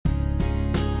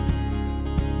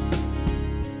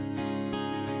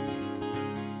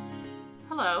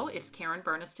Hello, it's Karen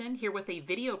Burniston here with a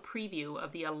video preview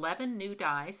of the 11 new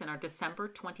dies in our December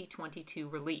 2022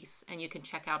 release, and you can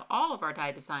check out all of our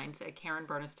die designs at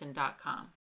karenburniston.com.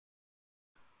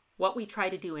 What we try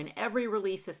to do in every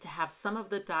release is to have some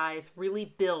of the dies really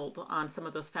build on some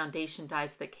of those foundation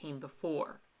dies that came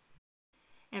before.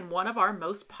 And one of our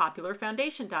most popular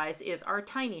foundation dies is our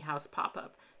tiny house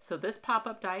pop-up. So this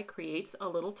pop-up die creates a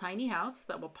little tiny house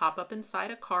that will pop up inside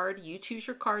a card. You choose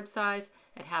your card size.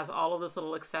 It has all of those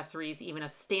little accessories, even a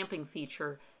stamping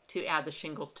feature to add the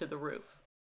shingles to the roof.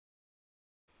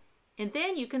 And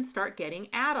then you can start getting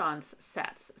add-ons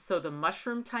sets. So the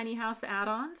mushroom tiny house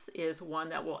add-ons is one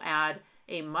that will add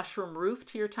a mushroom roof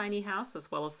to your tiny house,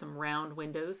 as well as some round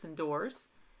windows and doors.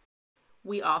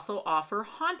 We also offer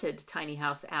haunted tiny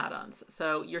house add-ons.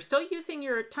 So you're still using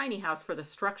your tiny house for the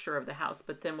structure of the house,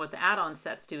 but then what the add-on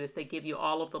sets do is they give you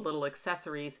all of the little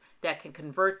accessories that can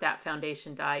convert that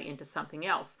foundation die into something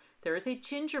else. There is a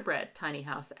gingerbread tiny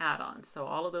house add-on, so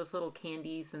all of those little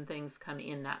candies and things come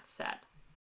in that set.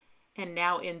 And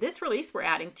now in this release, we're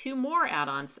adding two more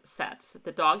add-ons sets,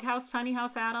 the Doghouse tiny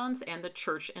house add-ons and the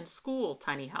church and school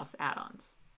tiny house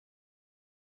add-ons.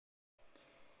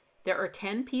 There are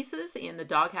 10 pieces in the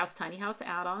Doghouse Tiny House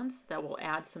add-ons that will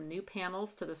add some new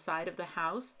panels to the side of the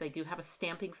house. They do have a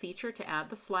stamping feature to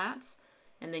add the slats,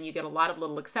 and then you get a lot of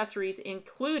little accessories,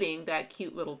 including that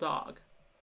cute little dog.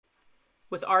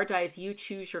 With our dies, you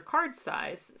choose your card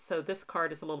size, so this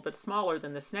card is a little bit smaller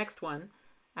than this next one.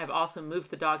 I've also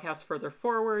moved the Doghouse further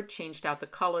forward, changed out the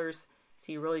colors,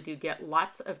 so you really do get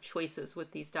lots of choices with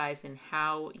these dies in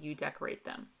how you decorate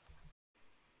them.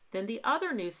 Then the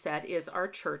other new set is our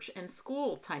church and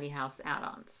school tiny house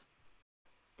add-ons.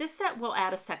 This set will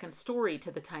add a second story to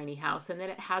the tiny house, and then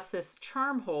it has this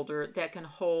charm holder that can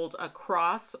hold a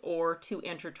cross or two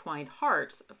intertwined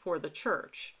hearts for the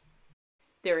church.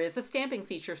 There is a stamping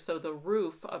feature, so the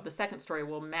roof of the second story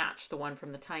will match the one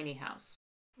from the tiny house.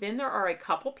 Then there are a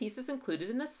couple pieces included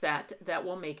in the set that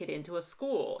will make it into a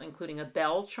school, including a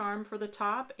bell charm for the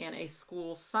top and a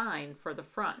school sign for the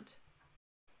front.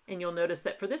 And you'll notice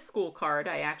that for this school card,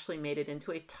 I actually made it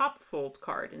into a top fold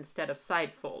card instead of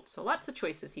side fold. So lots of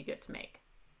choices you get to make.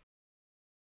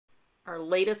 Our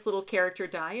latest little character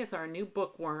die is our new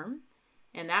Bookworm,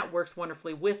 and that works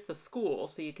wonderfully with the school.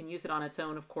 So you can use it on its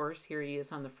own, of course. Here he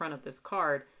is on the front of this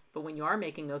card. But when you are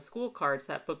making those school cards,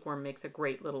 that Bookworm makes a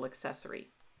great little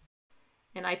accessory.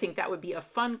 And I think that would be a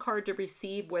fun card to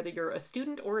receive whether you're a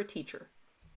student or a teacher.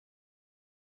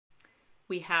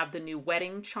 We have the new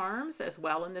wedding charms as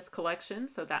well in this collection,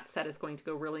 so that set is going to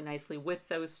go really nicely with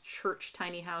those church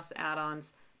tiny house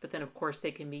add-ons, but then of course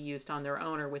they can be used on their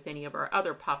own or with any of our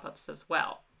other pop-ups as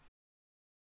well.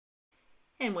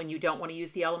 And when you don't want to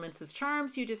use the elements as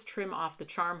charms, you just trim off the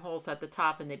charm holes at the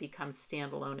top and they become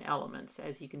standalone elements,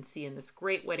 as you can see in this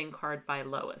great wedding card by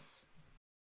Lois.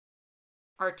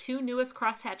 Our two newest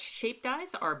Crosshatch shape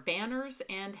dies are banners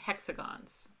and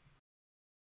hexagons.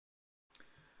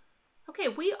 Okay,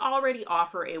 we already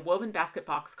offer a woven basket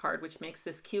box card, which makes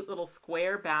this cute little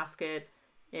square basket.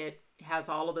 It has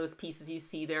all of those pieces you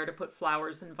see there to put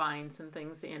flowers and vines and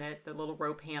things in it, the little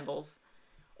rope handles.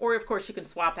 Or of course you can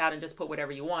swap out and just put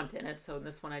whatever you want in it. So in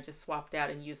this one I just swapped out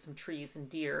and used some trees and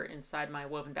deer inside my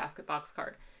woven basket box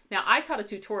card. Now I taught a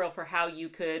tutorial for how you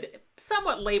could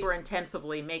somewhat labor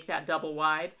intensively make that double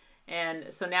wide.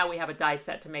 And so now we have a die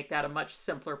set to make that a much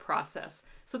simpler process.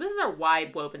 So this is our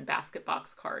wide woven basket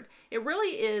box card. It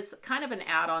really is kind of an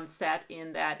add-on set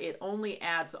in that it only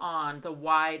adds on the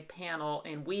wide panel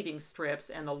and weaving strips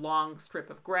and the long strip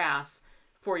of grass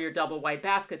for your double wide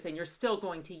baskets, and you're still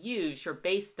going to use your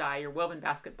base die, your woven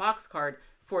basket box card,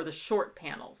 for the short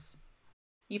panels.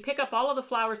 You pick up all of the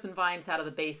flowers and vines out of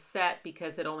the base set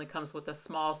because it only comes with a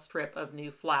small strip of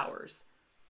new flowers.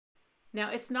 Now,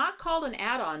 it's not called an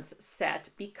add-ons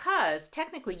set because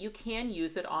technically you can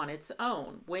use it on its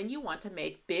own. When you want to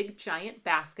make big, giant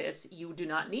baskets, you do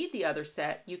not need the other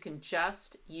set. You can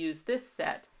just use this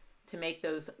set to make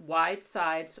those wide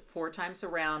sides 4 times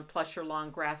around, plus your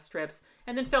long grass strips,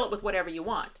 and then fill it with whatever you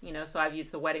want. So I've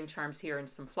used the wedding charms here and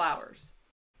some flowers.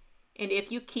 And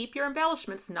if you keep your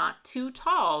embellishments not too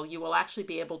tall, you will actually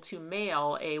be able to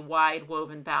mail a wide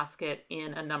woven basket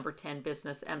in a number 10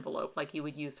 business envelope like you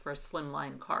would use for a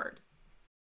slimline card.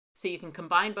 So you can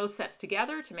combine both sets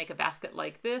together to make a basket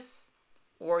like this,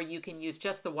 or you can use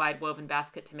just the wide woven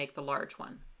basket to make the large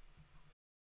one.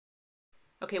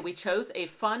 Okay, we chose a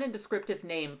fun and descriptive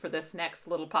name for this next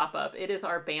little pop-up. It is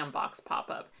our Bam Box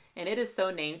pop-up, and it is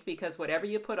so named because whatever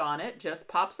you put on it just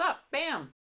pops up.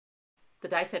 Bam! The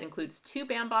die set includes 2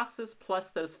 BAM boxes plus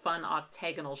those fun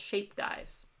octagonal shape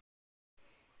dies.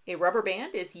 A rubber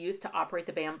band is used to operate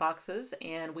the band boxes,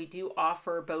 and we do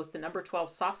offer both the number 12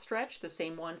 soft stretch, the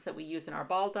same ones that we use in our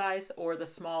ball dies, or the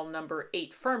small number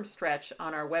 8 firm stretch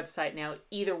on our website. Now,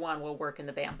 either one will work in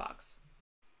the band box.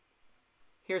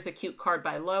 Here's a cute card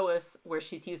by Lois where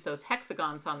she's used those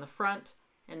hexagons on the front,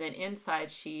 and then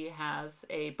inside she has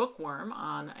a bookworm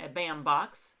on a band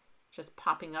box, just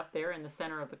popping up there in the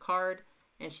center of the card,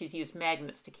 and she's used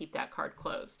magnets to keep that card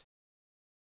closed.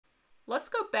 Let's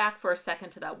go back for a second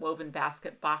to that woven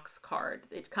basket box card.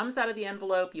 It comes out of the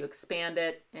envelope, you expand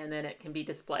it, and then it can be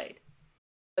displayed.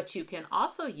 But you can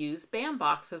also use band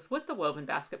boxes with the woven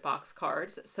basket box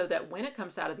cards so that when it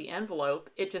comes out of the envelope,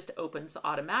 it just opens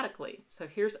automatically. So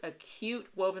here's a cute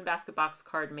woven basket box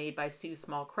card made by Sue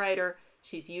Small-Kreider.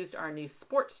 She's used our new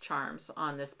sports charms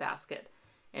on this basket.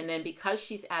 And then because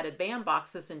she's added band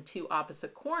boxes in two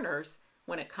opposite corners,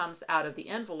 when it comes out of the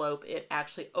envelope, it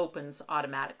actually opens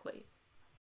automatically.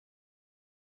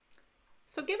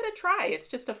 So give it a try. It's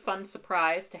just a fun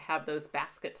surprise to have those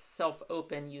baskets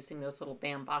self-open using those little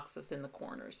band boxes in the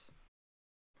corners.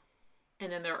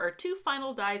 And then there are two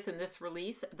final dies in this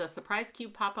release, the Surprise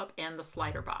Cube pop-up and the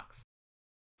slider box.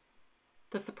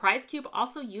 The Surprise Cube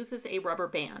also uses a rubber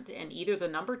band, and either the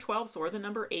number 12s or the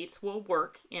number 8s will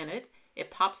work in it.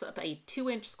 It pops up a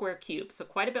 2-inch square cube, so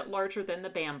quite a bit larger than the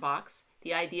band box.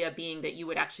 The idea being that you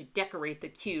would actually decorate the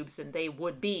cubes and they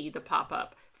would be the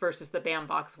pop-up versus the band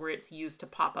box where it's used to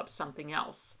pop up something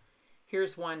else.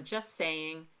 Here's one just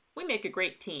saying, we make a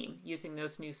great team, using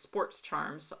those new sports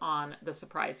charms on the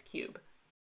Surprise Cube.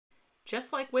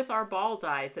 Just like with our ball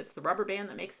dies, it's the rubber band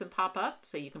that makes them pop up,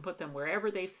 so you can put them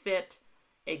wherever they fit.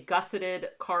 A gusseted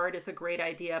card is a great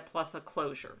idea, plus a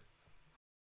closure.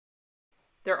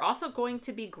 They're also going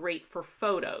to be great for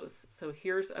photos. So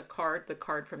here's a card, the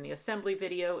card from the assembly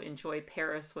video, Enjoy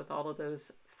Paris, with all of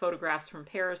those photographs from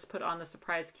Paris put on the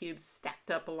Surprise Cubes,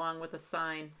 stacked up along with a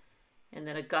sign, and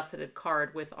then a gusseted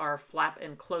card with our flap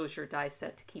and closure die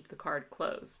set to keep the card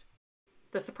closed.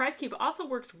 The Surprise Cube also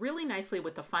works really nicely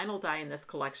with the final die in this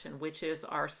collection, which is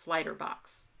our slider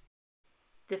box.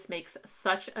 This makes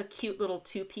such a cute little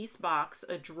two-piece box,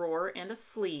 a drawer and a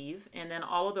sleeve, and then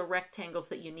all of the rectangles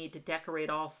that you need to decorate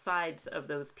all sides of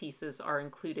those pieces are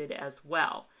included as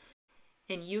well.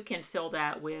 And you can fill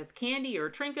that with candy or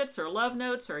trinkets or love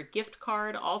notes or a gift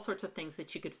card, all sorts of things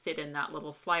that you could fit in that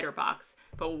little slider box.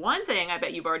 But one thing I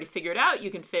bet you've already figured out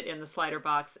you can fit in the slider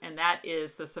box, and that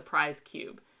is the Surprise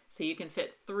Cube. So you can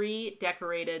fit 3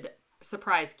 decorated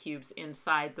Surprise Cubes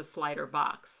inside the slider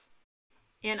box.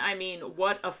 And I mean,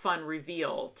 what a fun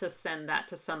reveal to send that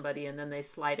to somebody and then they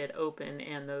slide it open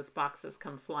and those boxes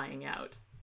come flying out.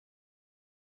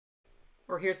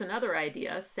 Or here's another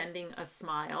idea, sending a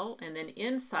smile, and then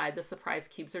inside the Surprise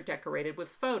Cubes are decorated with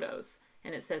photos,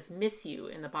 and it says "Miss You"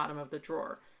 in the bottom of the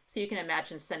drawer. So you can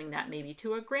imagine sending that maybe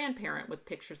to a grandparent with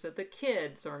pictures of the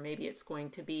kids, or maybe it's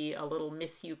going to be a little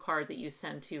 "Miss You" card that you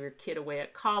send to your kid away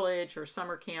at college or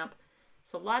summer camp.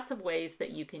 So lots of ways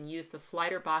that you can use the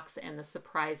slider box and the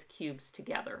Surprise Cubes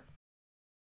together.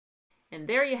 And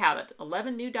there you have it,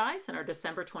 11 new dies in our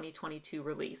December 2022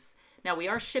 release. Now we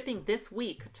are shipping this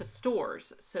week to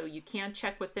stores, so you can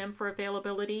check with them for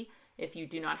availability. If you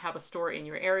do not have a store in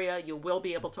your area, you will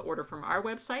be able to order from our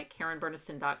website,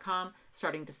 KarenBurniston.com,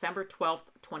 starting December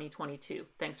 12th, 2022.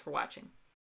 Thanks for watching.